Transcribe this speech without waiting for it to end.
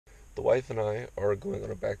the wife and I are going on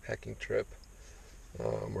a backpacking trip.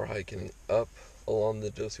 We're hiking up along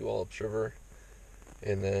the Wallops River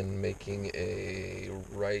and then making a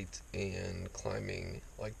right and climbing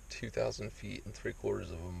like 2,000 feet and 3/4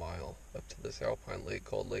 of a mile up to this alpine lake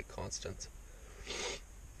called Lake Constance.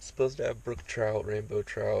 It's supposed to have brook trout, rainbow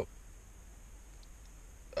trout.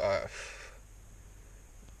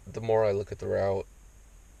 The more I look at the route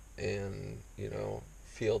and,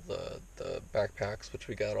 feel the backpacks, which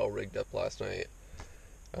we got all rigged up last night,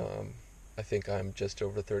 I think I'm just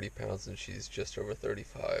over 30 pounds and she's just over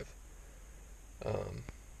 35.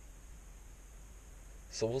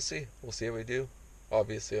 So we'll see how we do.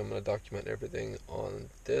 Obviously I'm going to document everything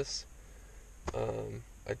on this.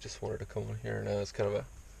 I just wanted to come on here, and it's kind of a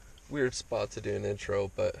weird spot to do an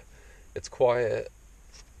intro, but it's quiet,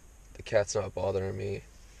 the cat's not bothering me.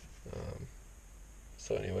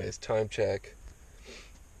 So anyways, time check,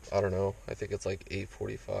 I don't know, I think it's like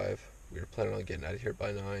 8:45. We were planning on getting out of here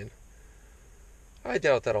by 9. I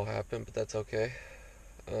doubt that'll happen, but that's okay.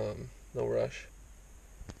 No rush.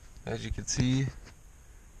 As you can see,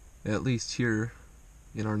 at least here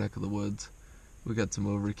in our neck of the woods, we got some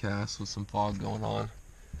overcast with some fog going on.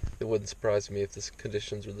 It wouldn't surprise me if the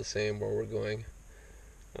conditions were the same where we're going.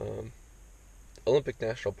 Olympic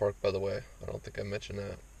National Park, by the way, I don't think I mentioned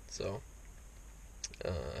that. So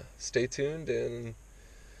stay tuned, and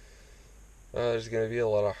there's going to be a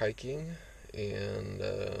lot of hiking and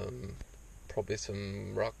probably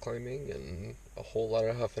some rock climbing and a whole lot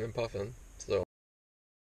of huffing and puffing. So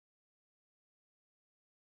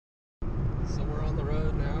we're on the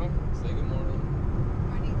road now. Say good morning.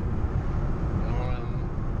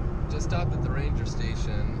 Just stopped at the ranger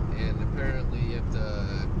station, and apparently you have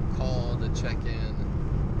to call to check in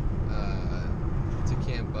to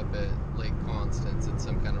camp up at Lake Constance. It's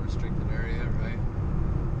some kind of restricted area, right?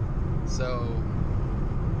 So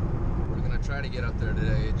we're gonna try to get up there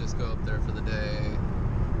today, just go up there for the day,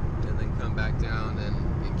 and then come back down and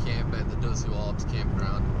camp at the Wallops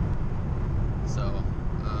campground. So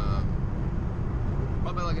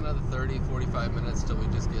probably like another 30-45 minutes till we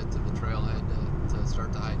just get to the trailhead to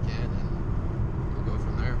start to hike in, and we'll go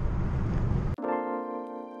from there.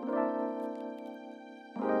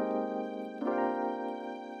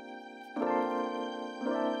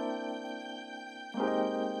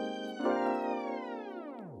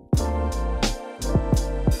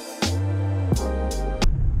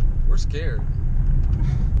 We're scared.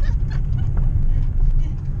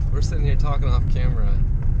 We're sitting here talking off camera,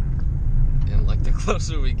 and like the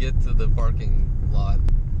closer we get to the parking lot,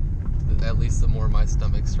 at least the more my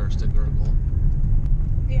stomach starts to gurgle.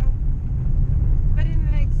 Yeah. But in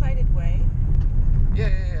an excited way.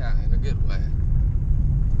 Yeah, in a good way.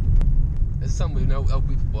 It's something we know.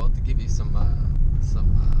 Well, to give you some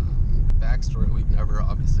backstory, we've never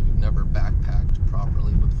backpacked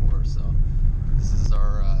properly before, so this is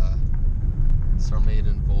our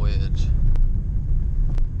maiden voyage.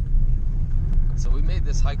 So we made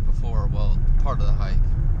this hike before, well, part of the hike,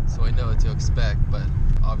 so I know what to expect, but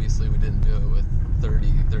obviously we didn't do it with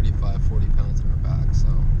 30, 35, 40 pounds in our back. So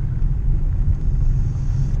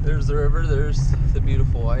there's the river, there's the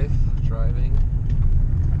beautiful wife driving.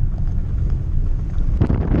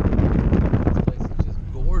 This place is just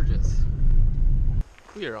gorgeous.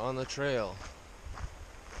 We are on the trail.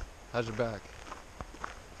 How's your back?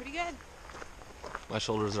 Pretty good. My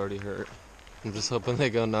shoulders already hurt. I'm just hoping they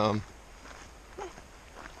go numb.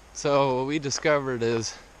 So what we discovered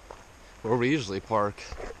is where we usually park,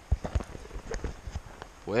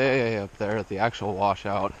 way up there at the actual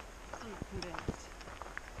washout. I'm not convinced.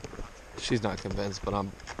 She's not convinced, but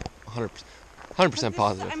I'm 100%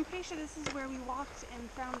 positive. I'm pretty sure this is where we walked and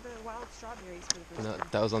found the wild strawberries for the first No, time.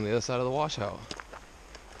 that was on the other side of the washout.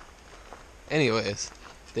 Anyways,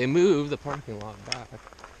 they moved the parking lot back.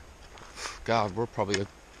 God, we're probably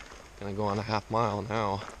gonna go on a half mile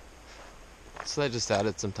now. So that just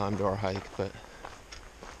added some time to our hike, but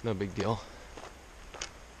no big deal.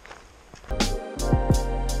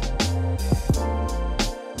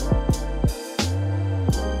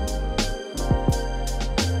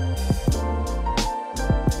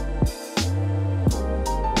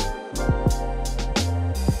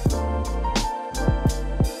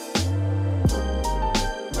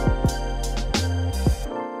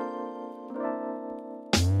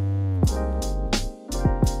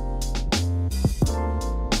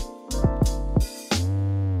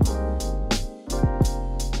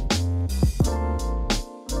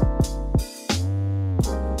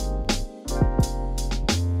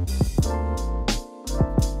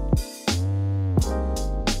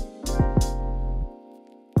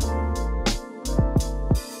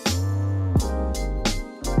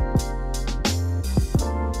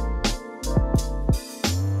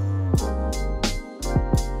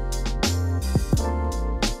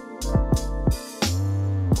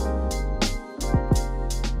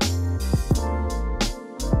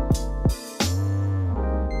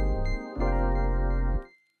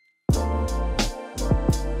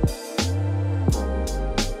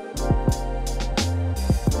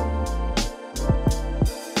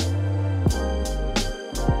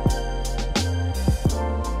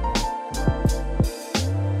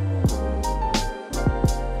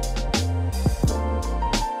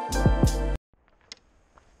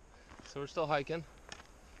 still hiking.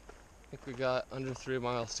 I think we got under 3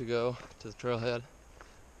 miles to go to the trailhead.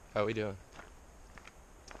 How are we doing?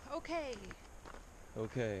 Okay.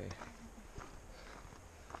 Okay.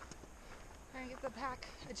 Trying to get the pack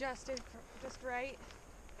adjusted for just right.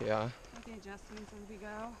 Yeah. Making adjustments as we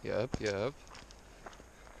go. Yep.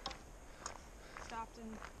 Stopped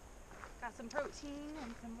and got some protein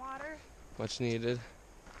and some water. Much needed.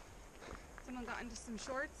 Someone got into some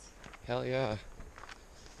shorts. Hell yeah.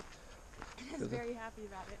 I was very happy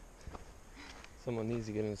about it. Someone needs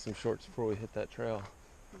to get into some shorts before we hit that trail.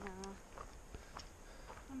 No.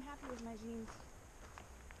 I'm happy with my jeans.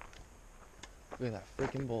 Look at that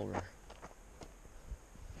freaking boulder.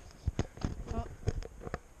 Oh.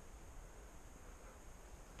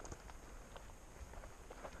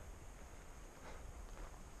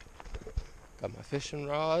 Got my fishing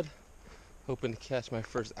rod. Hoping to catch my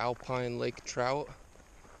first alpine lake trout.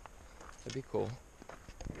 That'd be cool.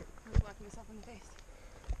 I was whacking myself in the face.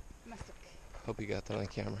 My stick. Hope you got that on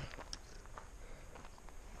camera.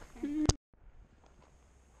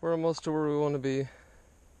 We're almost to where we want to be.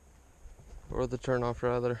 Or the turnoff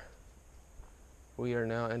rather. We are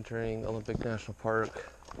now entering Olympic National Park.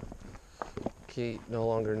 Kate no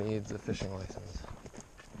longer needs a fishing license.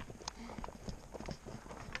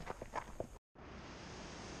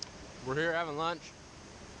 We're here having lunch.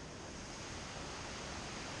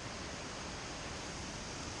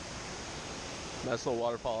 Nice little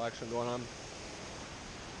waterfall action going on.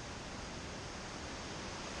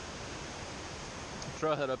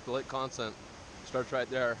 Trailhead up to Lake Constance starts right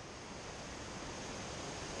there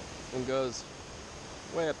and goes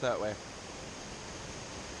way up that way.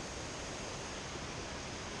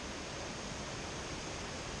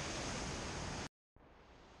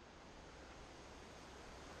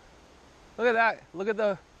 Look at that. Look at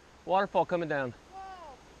the waterfall coming down. Whoa!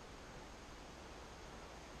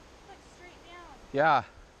 Like straight down. Yeah.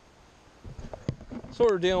 That's what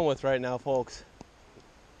we're dealing with right now, folks.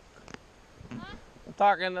 Huh? I'm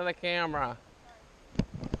talking to the camera.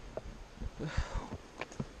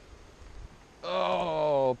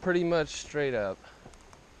 Oh, pretty much straight up.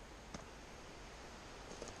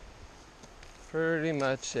 Pretty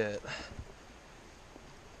much it.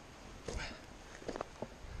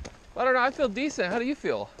 I don't know, I feel decent. How do you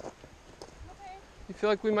feel? Okay. You feel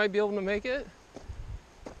like we might be able to make it?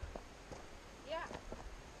 Yeah.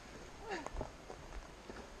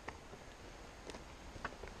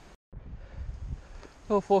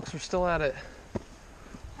 Oh, folks, we're still at it.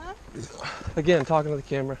 Huh? Again, talking to the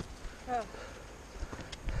camera. Oh.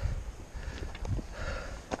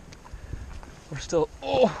 We're still,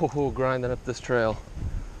 grinding up this trail.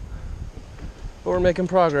 But we're making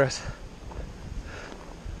progress.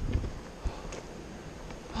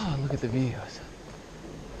 Oh, look at the views.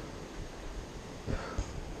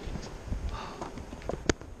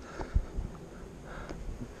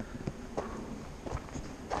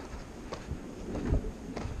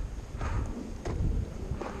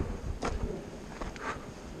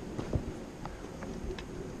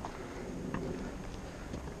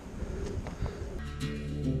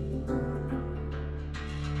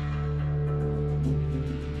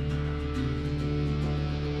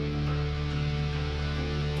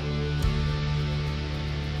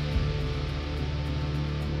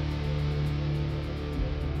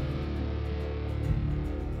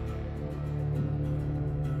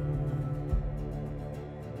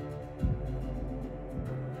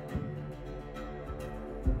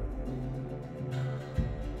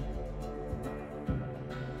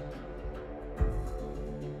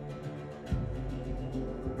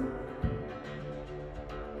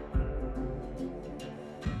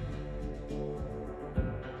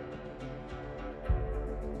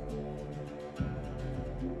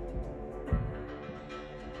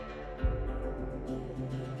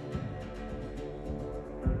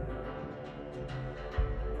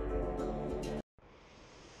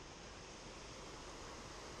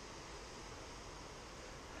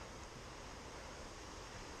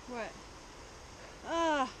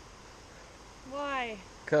 What? Why?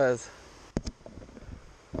 Cause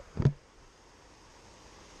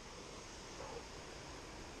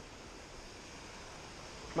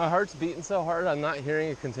my heart's beating so hard I'm not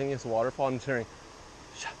hearing a continuous waterfall. I'm just hearing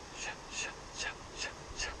sha, sha, sha, sha, sha,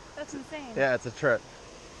 sha. That's insane. Yeah, it's a trip.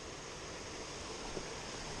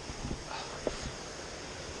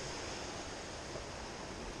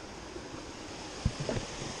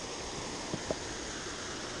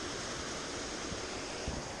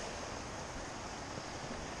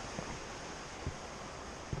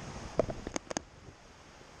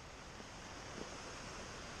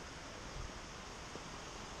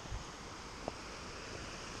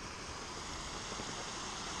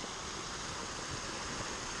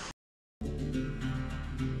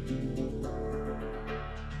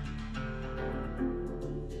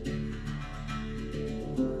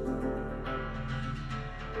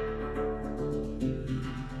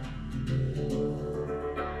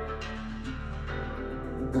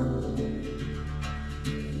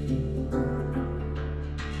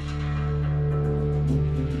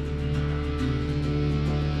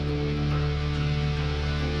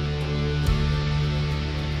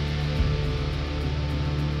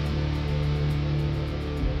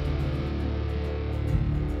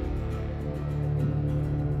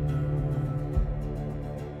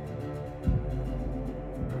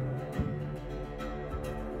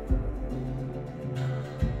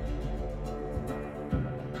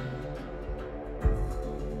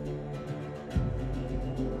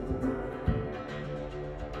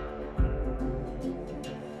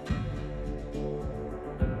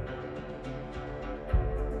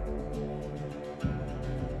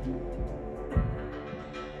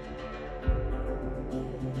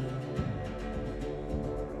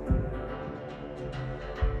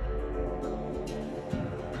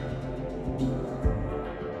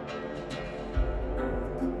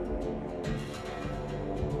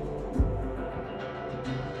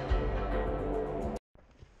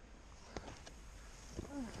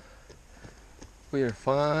 We are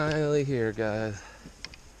finally here, guys.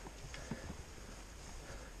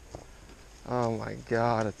 Oh my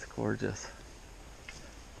god, it's gorgeous.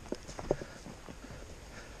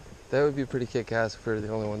 That would be pretty kick-ass if we were the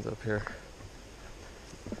only ones up here.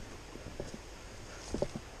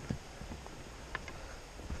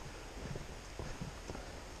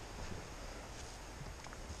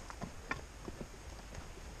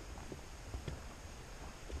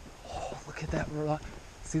 Oh, look at that rock.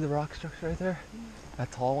 See the rock structure right there? That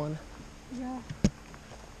tall one? Yeah.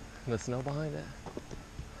 And the snow behind it?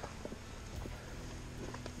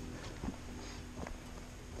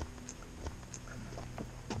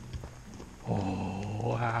 Oh,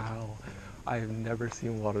 wow. I have never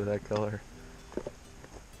seen water that color.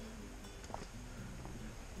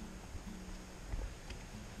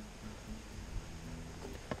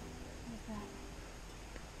 What's that?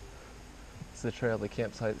 It's the trail the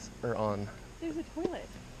campsites are on. There's a toilet.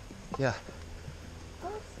 Yeah.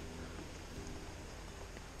 What?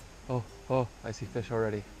 Oh, oh, I see fish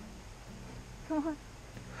already. Come on.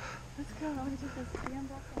 Let's go. I want to take this damn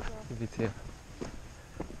backpack off. Me too.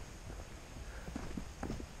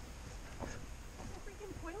 A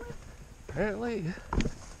freaking toilet? Apparently,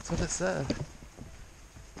 that's what it said.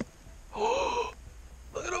 Oh,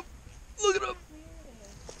 look at him! Look at him!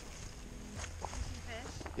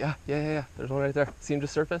 Fish? Yeah, yeah, yeah, yeah. There's one right there. See him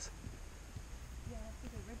just surface? Yeah, I see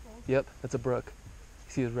the ripples. Yep, that's a brook.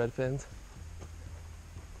 You see his red fins?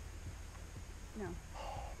 No.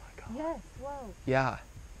 Oh my god. Yes, whoa. Yeah,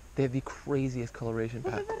 they have the craziest coloration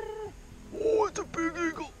pattern. Oh, it's a big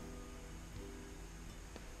eagle!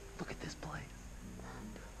 Look at this place.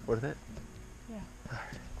 Worth it? Yeah.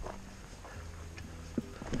 Alright.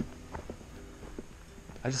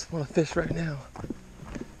 I just want to fish right now.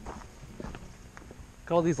 Look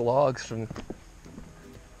at all these logs from...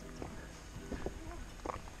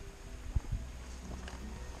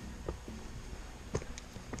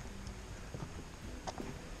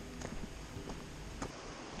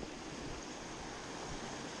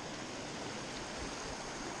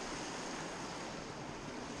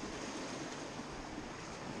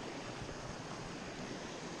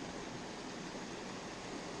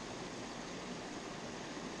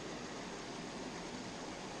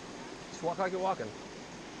 Just walk like you're walking.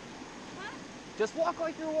 What? Just walk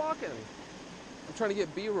like you're walking. I'm trying to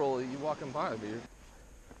get B-roll of you walking by, but you're...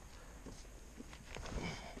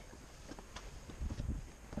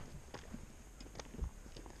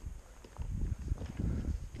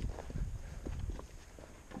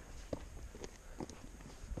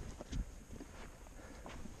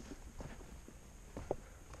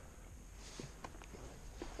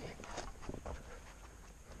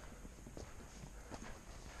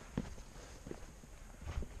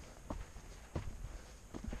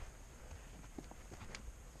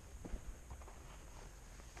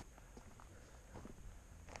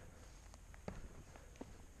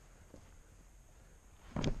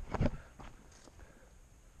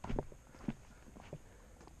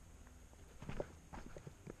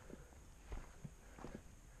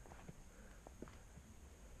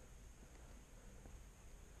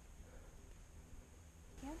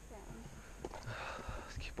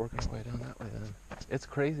 Let's keep working our way down that way then. It's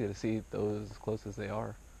crazy to see those as close as they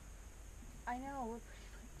are. I know, we're pretty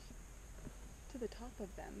much to the top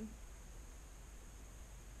of them.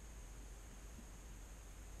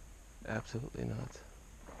 Absolutely not.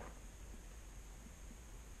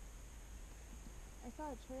 I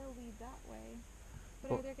saw a trail lead that way.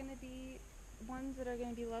 But Oh. are there going to be ones that are going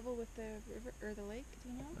to be level with the river or the lake? Do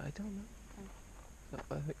you know? I don't know.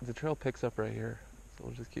 I think the trail picks up right here, so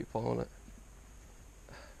we'll just keep following it.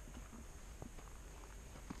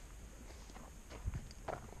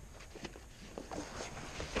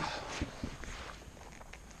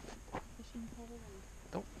 Fishing pole and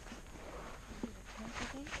Don't. maybe the camp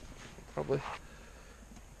today? Probably.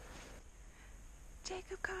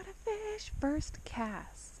 Jacob caught a fish. First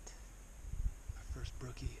cast. Our first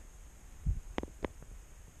brookie.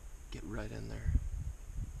 Get right in there.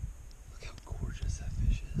 Look how gorgeous that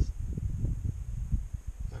fish is.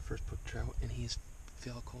 My first brook trout, and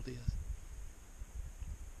feel how cold he is.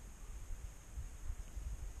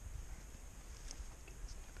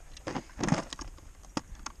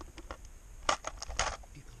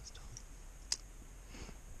 Eat on his tongue.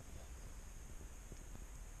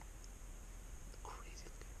 Crazy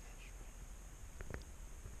looking fish.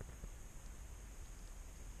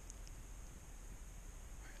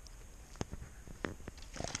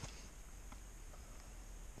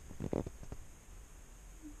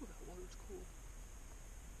 Ooh, that water's cool.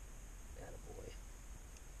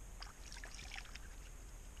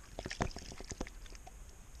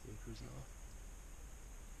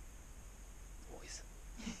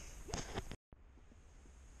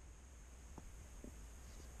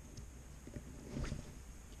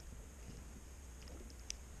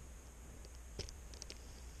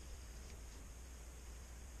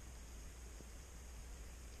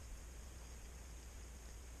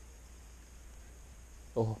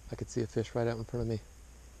 Oh, I could see a fish right out in front of me.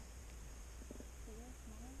 Bigger,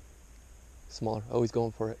 smaller? Smaller. Oh, he's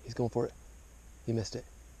going for it. He's going for it. He missed it.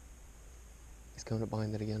 He's coming up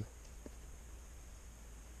behind it again.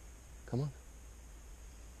 Come on.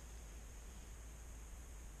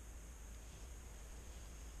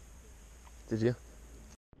 Did you?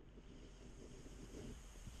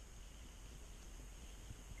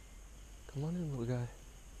 Come on in, little guy.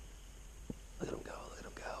 Look at him go, look at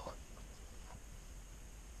him go.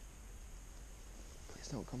 Please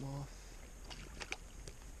don't come off.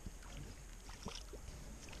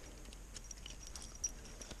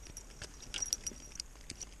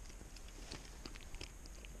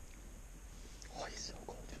 Oh, he's so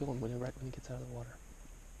cold. Feel him right when he gets out of the water.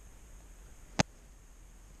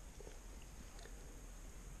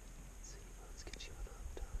 Let's see, let's get you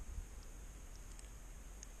unhooked.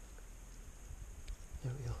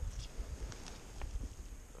 There we go.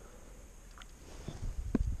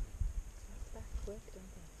 That's back quick,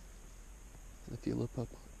 don't they? If you lip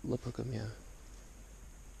hook him, yeah.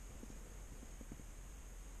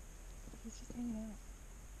 He's just hanging out.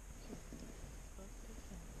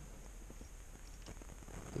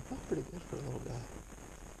 He felt pretty good for a little guy.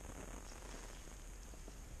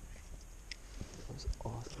 That was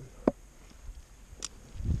awesome.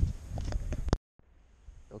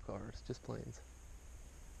 No cars, just planes.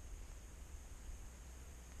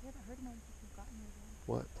 We haven't heard mine since we've gotten here yet.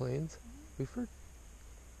 What, planes? Mm-hmm. We've heard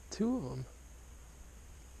 2 of them.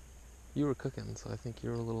 You were cooking, so I think you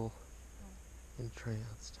were a little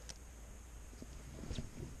entranced.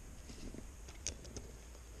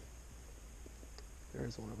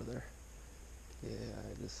 There's one over there. Yeah,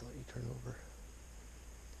 I just saw you turn over.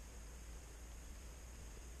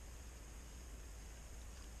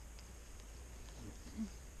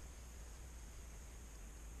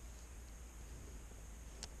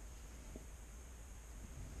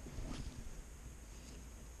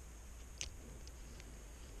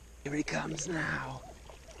 Here he comes now.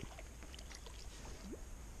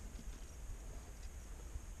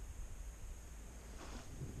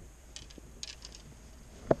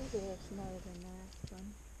 He's a little smaller than the last one.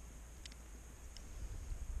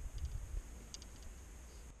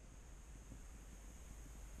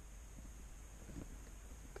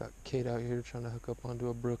 Got Kate out here trying to hook up onto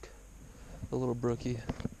a brook, a little brookie.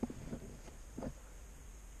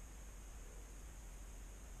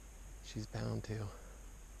 She's bound to.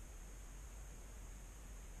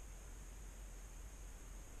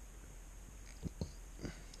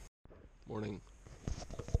 Morning.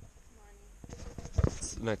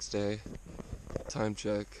 It's the next day. Time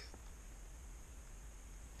check.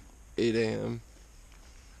 8 a.m.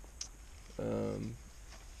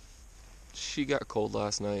 She got cold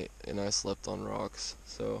last night and I slept on rocks,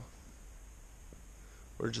 so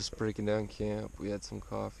we're just breaking down camp. We had some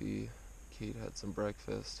coffee. Kate had some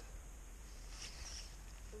breakfast.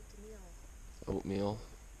 Oatmeal.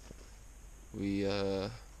 We,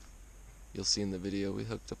 you'll see in the video, we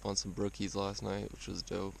hooked up on some brookies last night, which was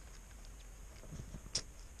dope.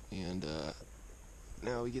 And,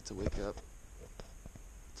 now we get to wake up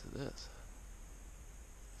to this.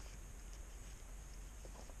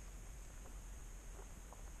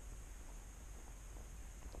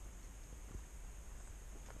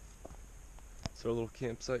 It's our little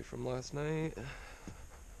campsite from last night.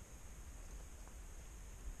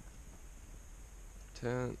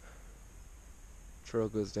 Tent. Trail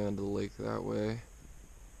goes down to the lake that way.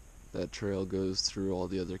 That trail goes through all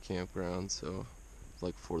the other campgrounds, so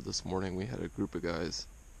like for this morning we had a group of guys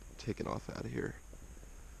taking off out of here.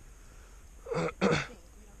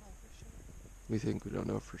 We think we don't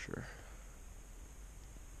know for sure.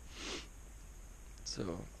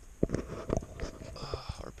 So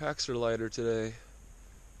our packs are lighter today.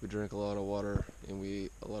 We drank a lot of water and we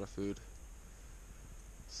ate a lot of food.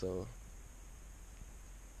 So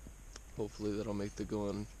hopefully that'll make the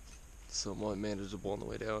going somewhat manageable on the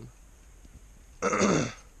way down.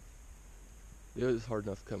 It was hard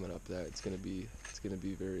enough coming up that it's gonna be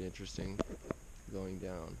very interesting going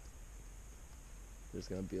down. There's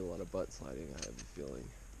gonna be a lot of butt sliding, I have a feeling.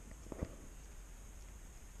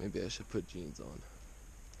 Maybe I should put jeans on.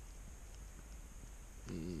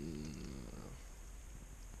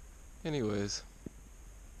 Anyways,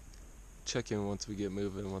 check in once we get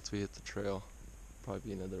moving, once we hit the trail.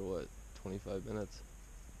 Probably be another, 25 minutes?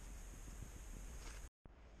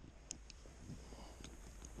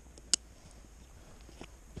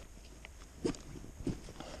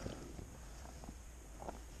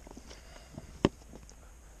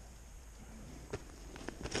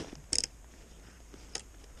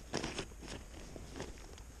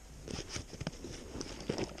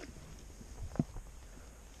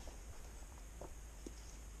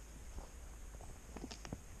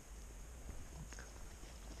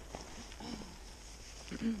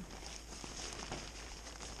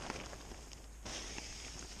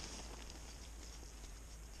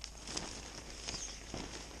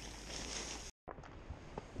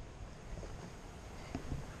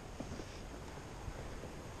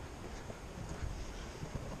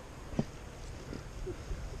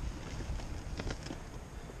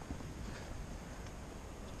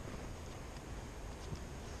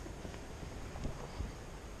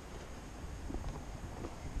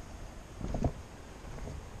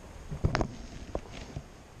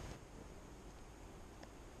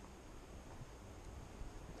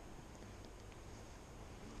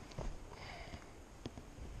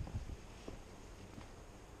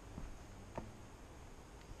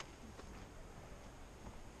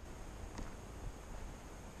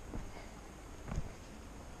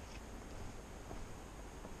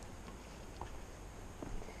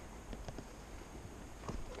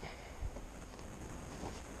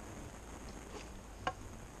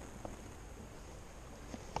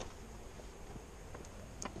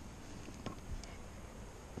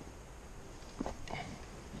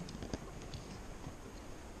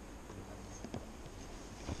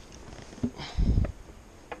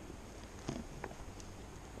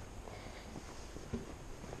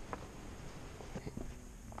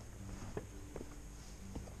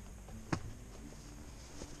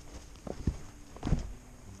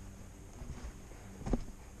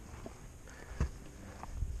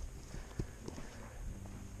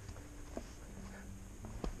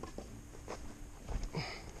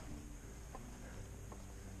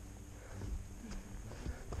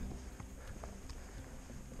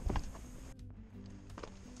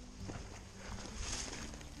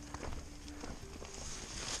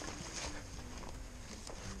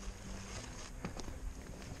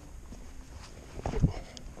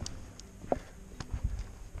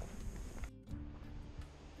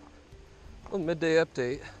 Well, midday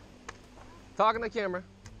update. Talking to the camera.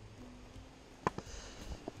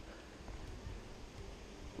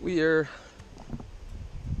 We are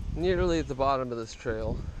nearly at the bottom of this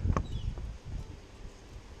trail.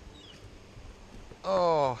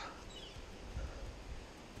 Oh.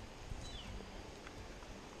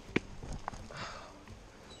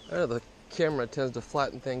 I know the camera tends to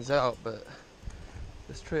flatten things out, but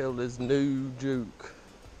this trail is no joke.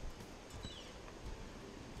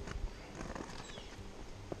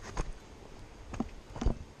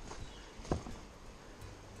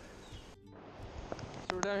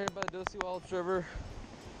 So we're down here by the Dosey Wallops River.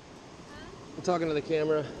 I'm talking to the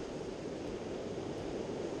camera.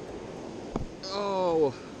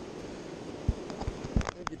 Oh,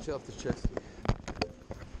 let me get you off the chest.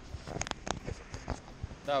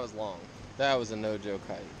 That was long. That was a no joke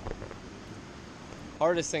hike.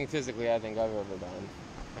 Hardest thing physically I think I've ever done.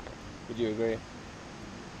 Would you agree?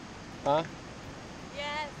 Huh?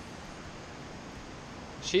 Yes.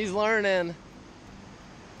 She's learning.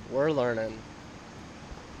 We're learning.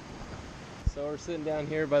 So we're sitting down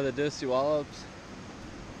here by the Dosey Wallops.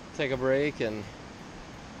 Take a break and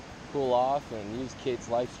cool off and use Kate's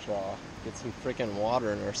life straw. Get some freaking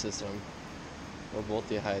water in our system. We're both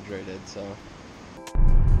dehydrated, so.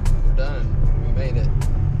 We're done. We made it.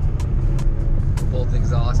 We're both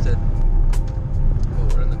exhausted.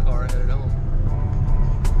 But we're in the car headed home.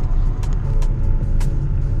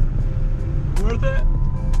 Worth it?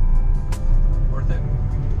 Worth it?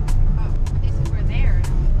 Oh, they said we're there.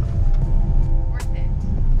 Worth it.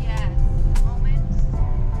 Yes. Moment.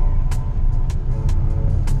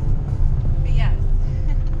 But yes.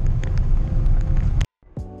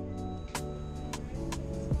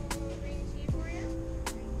 Green tea for you?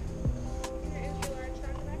 Here is your large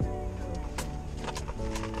chocolate macaroni.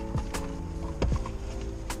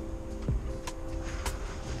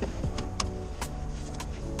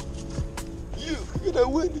 Look at that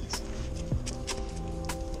Wendy's.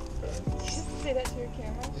 Just say that to your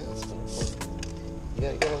camera. Yeah, it's been important. You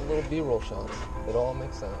gotta get a little B-roll shots. It all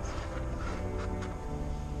makes sense.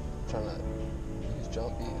 I'm trying to use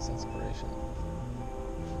John B as inspiration.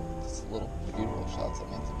 Just little B-roll shots that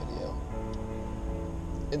make the video.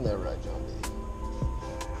 Isn't that right, John B?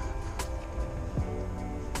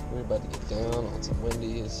 We're about to get down on some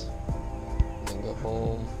Wendy's, and then go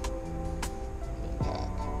home and pack.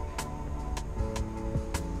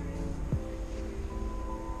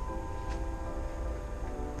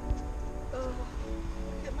 Oh,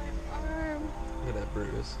 look at my arm. Look at that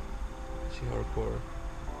bruise. She hardcore.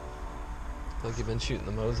 Like you've been shooting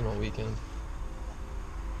the Mosin all weekend.